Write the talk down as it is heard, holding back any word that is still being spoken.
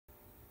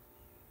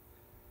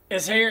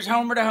This here's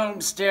Homer the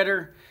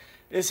Homesteader.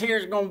 This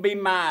here's going to be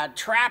my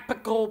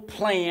tropical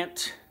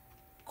plant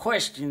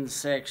question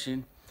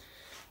section.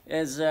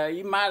 As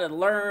you might have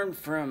learned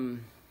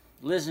from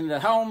listening to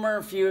Homer,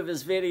 a few of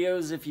his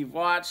videos if you've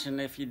watched,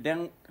 and if you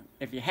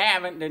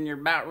haven't, then you're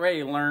about ready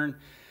to learn.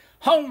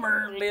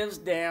 Homer lives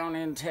down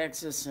in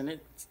Texas, and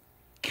it's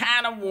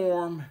kind of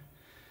warm.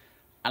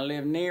 I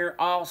live near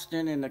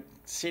Austin in a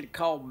city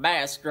called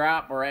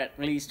Bastrop, or at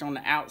least on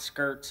the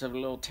outskirts of a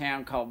little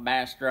town called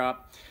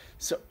Bastrop.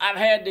 So I've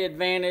had the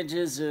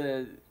advantages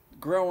of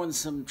growing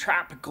some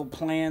tropical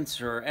plants,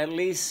 or at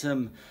least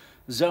some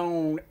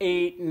zone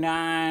 8,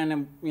 9,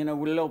 and with a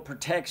little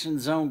protection,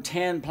 zone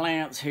 10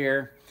 plants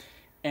here.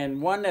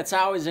 And one that's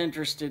always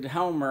interested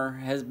Homer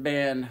has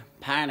been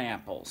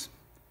pineapples.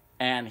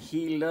 And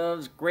he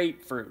loves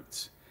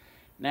grapefruits.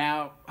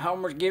 Now,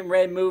 Homer's getting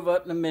ready to move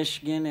up to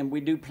Michigan, and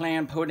we do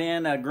plan to put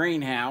in a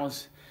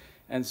greenhouse.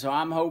 And so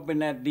I'm hoping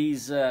that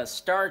these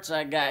starts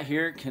I got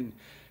here can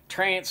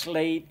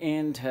translate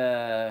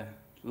into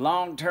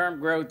long-term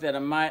growth, that I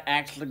might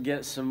actually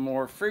get some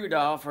more fruit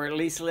off, or at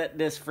least let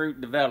this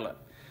fruit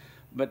develop.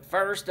 But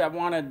first, I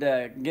wanted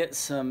to get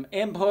some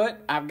input.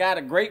 I've got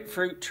a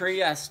grapefruit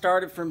tree I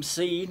started from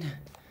seed.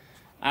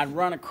 I'd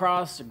run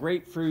across a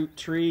grapefruit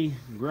tree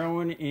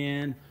growing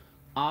in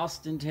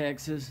Austin,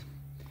 Texas,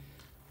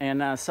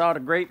 and I saw the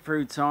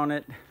grapefruits on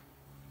it,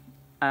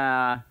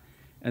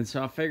 and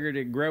so I figured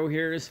it'd grow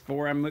here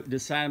before I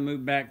decided to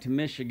move back to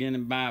Michigan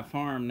and buy a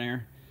farm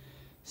there.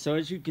 So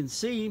as you can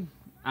see,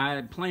 I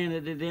had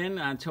planted it in.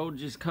 I told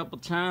you a couple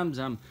times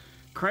I'm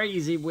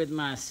crazy with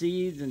my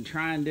seeds and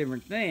trying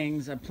different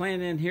things. I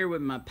planted in here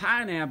with my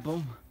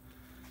pineapple,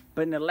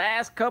 but in the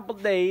last couple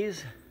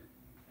days,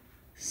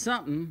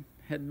 something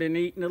had been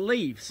eating the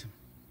leaves.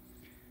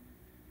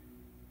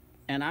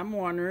 And I'm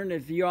wondering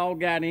if you all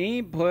got any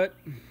input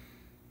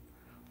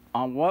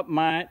on what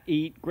might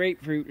eat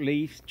grapefruit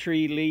leaves,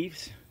 tree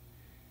leaves,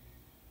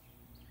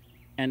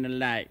 and the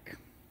like.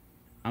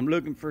 I'm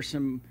looking for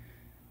some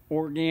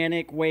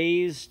organic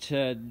ways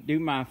to do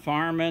my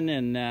farming,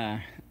 and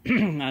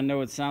I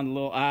know it sounds a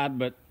little odd,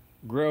 but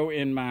grow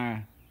in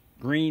my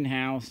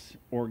greenhouse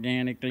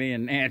organically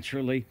and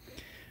naturally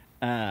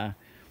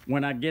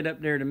when I get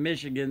up there to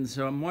Michigan.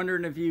 So I'm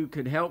wondering if you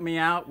could help me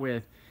out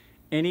with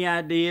any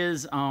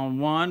ideas on,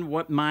 one,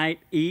 what might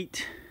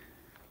eat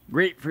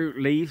grapefruit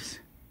leaves,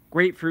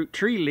 grapefruit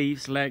tree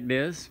leaves like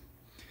this.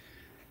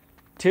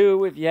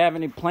 Two, if you have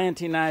any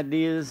planting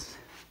ideas,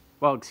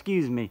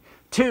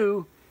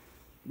 two,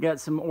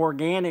 got some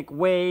organic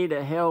way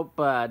to help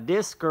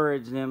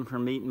discourage them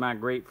from eating my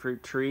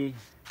grapefruit tree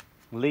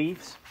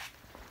leaves.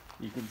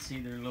 You can see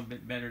they're a little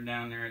bit better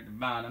down there at the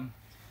bottom.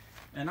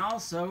 And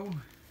also,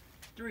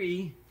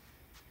 3,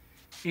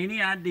 any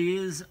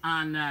ideas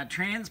on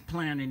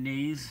transplanting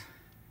these?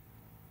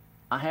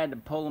 I had to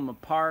pull them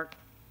apart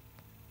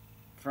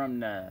from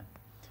the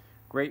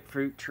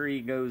grapefruit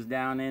tree, goes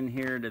down in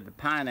here to the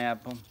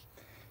pineapple.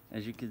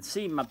 As you can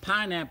see, my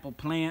pineapple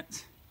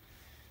plants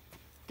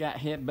got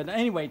hit, but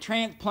anyway,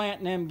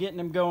 transplanting them, getting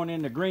them going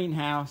in the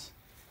greenhouse.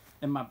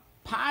 And my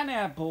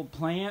pineapple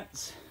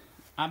plants,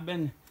 I've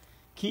been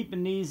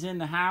keeping these in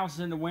the house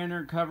in the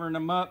winter, covering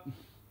them up.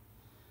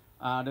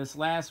 This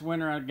last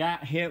winter I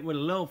got hit with a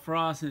little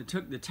frost and it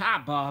took the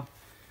top off,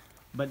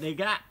 but they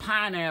got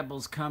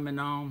pineapples coming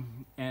on,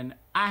 and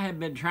I have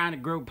been trying to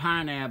grow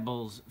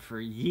pineapples for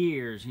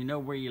years,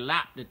 where you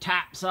lop the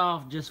tops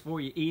off just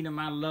before you eat them.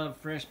 I love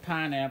fresh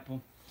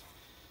pineapple.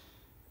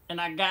 And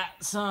I got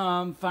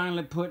some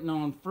finally putting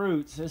on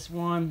fruits. This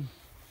one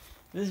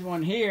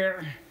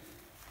here,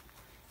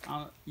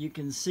 you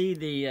can see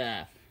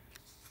the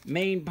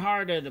main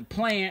part of the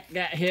plant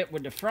got hit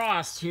with the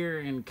frost here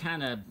and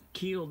kind of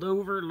keeled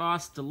over,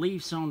 lost the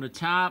leaves on the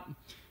top.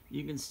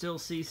 You can still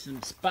see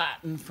some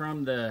spotting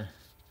from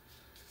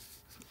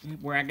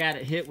where I got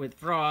it hit with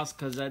frost,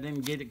 because I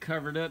didn't get it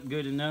covered up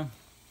good enough.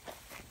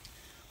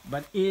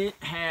 But it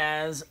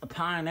has a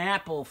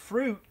pineapple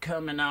fruit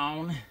coming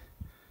on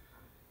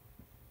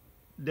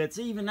that's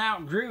even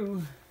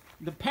outgrew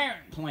the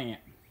parent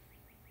plant.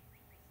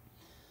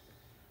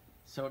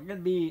 So it's gonna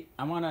be,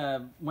 when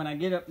I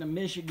get up to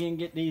Michigan,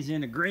 get these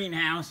in a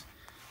greenhouse.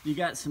 You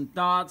got some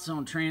thoughts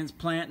on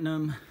transplanting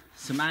them,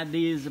 some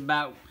ideas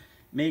about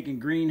making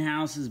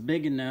greenhouses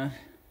big enough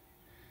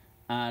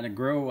to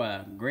grow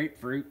a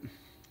grapefruit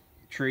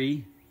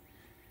tree,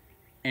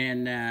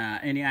 and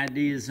any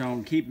ideas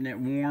on keeping it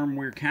warm.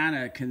 We're kind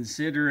of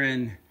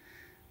considering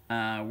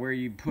where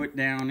you put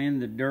down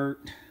in the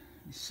dirt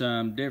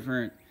some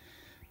different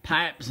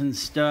pipes and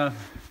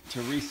stuff to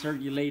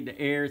recirculate the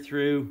air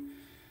through,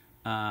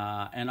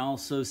 and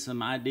also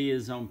some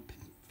ideas on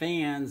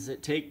fans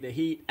that take the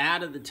heat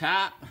out of the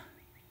top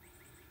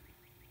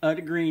of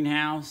the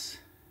greenhouse,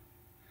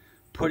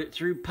 put it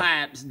through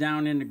pipes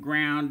down in the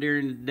ground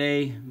during the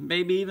day,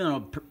 maybe even a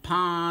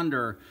pond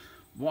or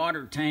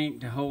water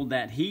tank to hold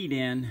that heat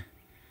in,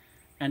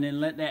 and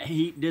then let that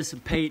heat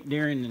dissipate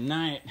during the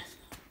night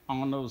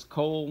on those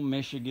cold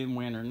Michigan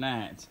winter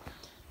nights.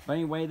 But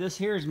anyway, this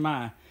here's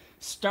my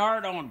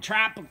start on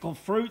tropical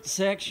fruit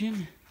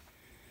section.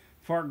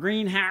 for a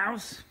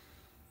greenhouse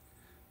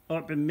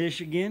up in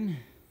Michigan.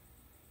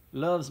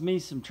 Loves me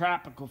some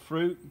tropical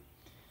fruit.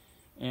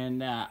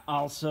 And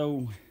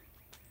also,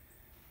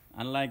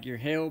 I'd like your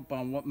help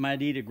on what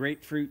might eat a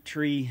grapefruit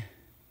tree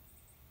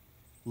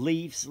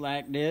leaves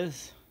like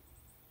this.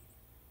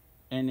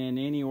 And then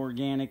any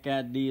organic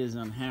ideas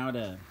on how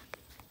to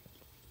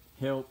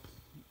help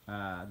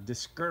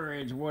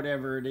discourage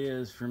whatever it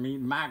is from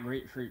eating my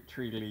grapefruit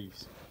tree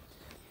leaves.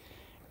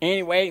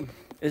 Anyway,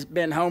 it's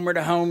been Homer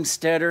the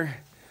Homesteader.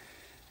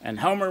 And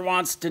Homer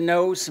wants to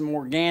know some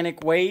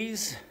organic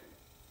ways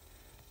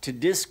to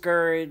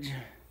discourage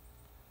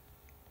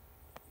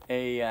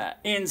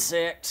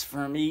insects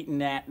from eating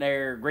that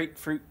there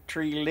grapefruit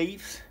tree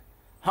leaves.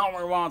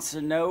 Homer wants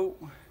to know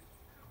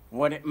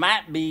what it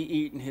might be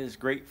eating his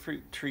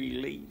grapefruit tree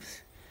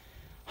leaves.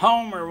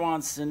 Homer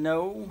wants to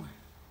know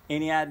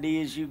any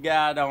ideas you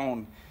got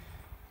on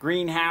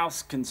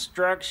greenhouse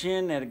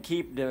construction that'll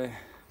keep the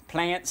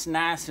plants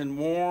nice and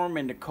warm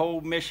in the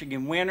cold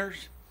Michigan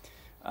winters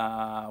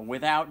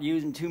without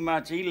using too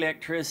much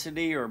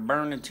electricity or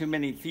burning too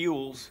many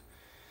fuels,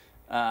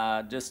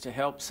 just to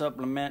help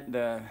supplement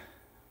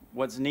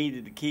what's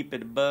needed to keep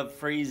it above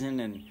freezing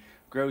and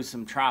grow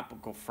some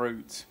tropical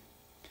fruits.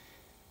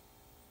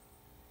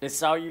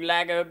 That's all you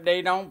like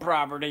update on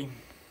property.